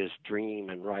 and I just dream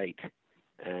and write,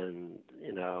 and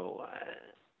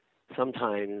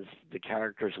sometimes the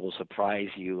characters will surprise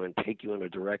you and take you in a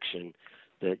direction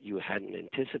that you hadn't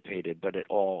anticipated, but it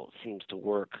all seems to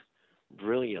work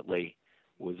brilliantly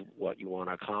with what you want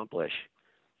to accomplish.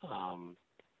 Um,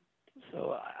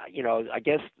 I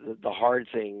guess the hard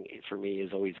thing for me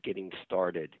is always getting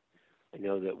started. I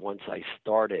know that once I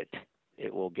start it,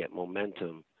 it will get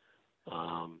momentum.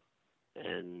 Um,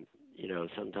 and,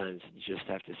 sometimes you just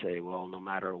have to say, well, no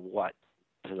matter what,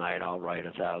 tonight I'll write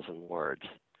 1,000 words.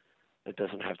 It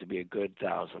doesn't have to be a good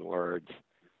 1,000 words,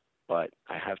 but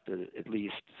I have to at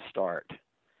least start.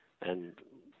 And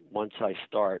once I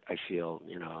start, I feel,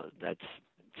 that's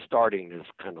starting is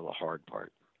kind of the hard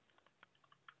part.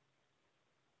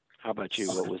 How about you?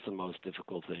 What was the most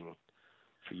difficult thing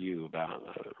for you about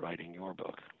writing your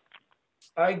book?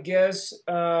 I guess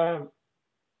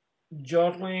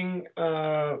juggling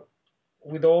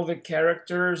with all the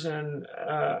characters, and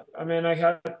I mean, I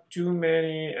had too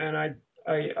many, and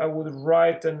I would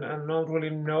write and not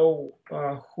really know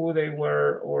who they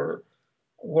were or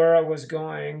where I was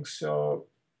going. So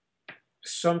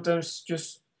sometimes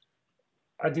just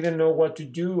I didn't know what to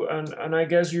do, and I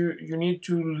guess you need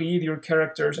to lead your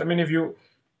characters. I mean, if you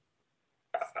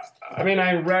I mean,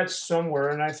 I read somewhere,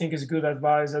 and I think it's good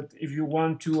advice that if you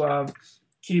want to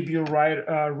keep your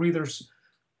readers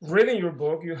reading your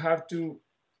book, you have to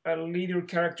lead your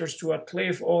characters to a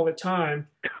cliff all the time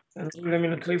and leave them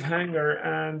in a cliffhanger,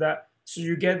 and so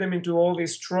you get them into all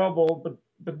this trouble,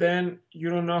 but then you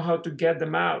don't know how to get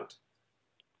them out.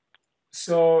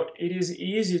 So it is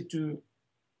easy to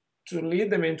lead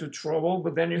them into trouble,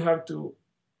 but then you have to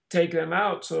take them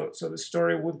out, so the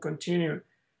story would continue.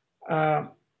 Uh,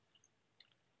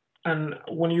 and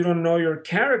when you don't know your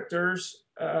characters,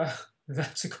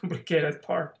 that's a complicated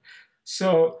part.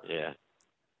 So Yeah.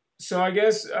 so I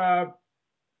guess a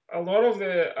lot of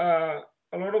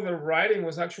the writing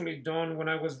was actually done when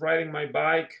I was riding my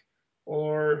bike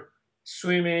or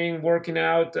swimming, working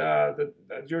out. That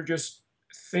you're just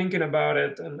thinking about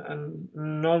it and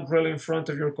not really in front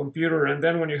of your computer. And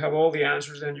then when you have all the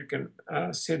answers, then you can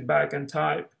sit back and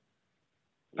type.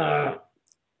 Yeah.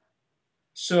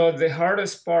 So the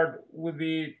hardest part would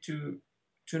be to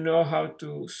know how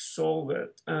to solve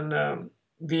it, and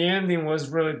the ending was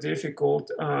really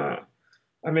difficult. I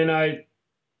mean, I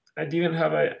didn't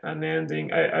have an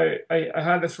ending. I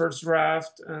had the first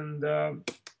draft, and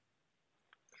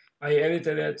I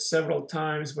edited it several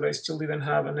times, but I still didn't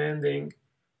have an ending.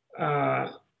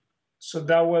 Uh, so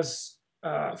that was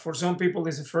for some people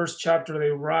is the first chapter they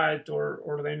write,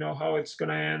 or they know how it's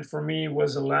gonna end. For me, it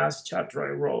was the last chapter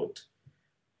I wrote,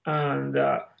 and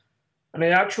I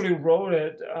actually wrote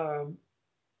it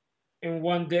in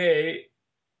one day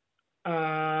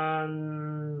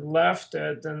and left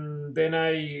it, and then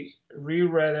I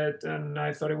reread it, and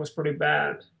I thought it was pretty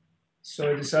bad,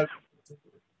 so I decided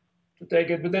to take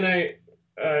it. But then I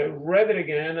read it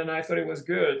again, and I thought it was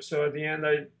good. So at the end,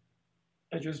 I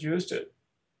just used it,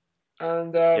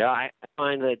 and Yeah, I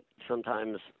find that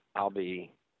sometimes I'll be,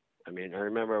 I mean, I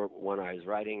remember when I was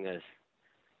writing this,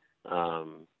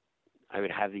 um, I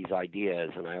would have these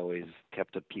ideas, and I always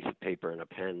kept a piece of paper and a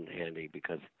pen handy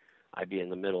because I'd be in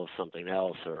the middle of something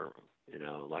else, or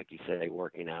like you say,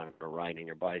 working out or riding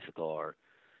your bicycle,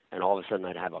 and all of a sudden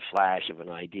I'd have a flash of an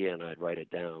idea, and I'd write it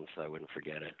down so I wouldn't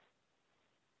forget it.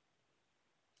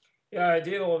 yeah, I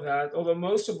did all that. Although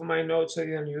most of my notes I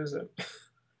didn't use them.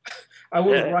 I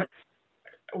would Yeah, write.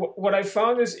 What I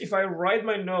found is if I write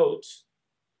my notes,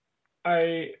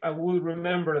 I would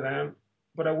remember them,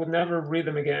 but I would never read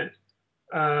them again.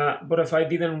 But if I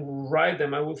didn't write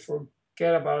them, I would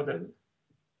forget about them.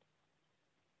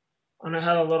 And I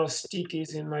had a lot of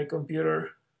stickies in my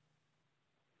computer.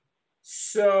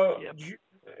 So yep.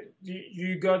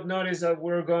 you got notice that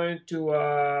we're going to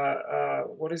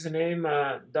what is the name?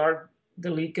 Dark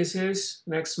Delicacies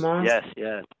next month. Yes,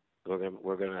 yes.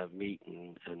 We're gonna meet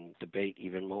and debate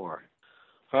even more.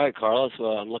 All right, Carlos.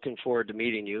 Well, I'm looking forward to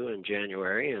meeting you in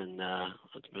January, and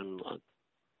it's been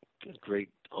a great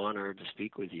honor to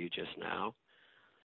speak with you just now.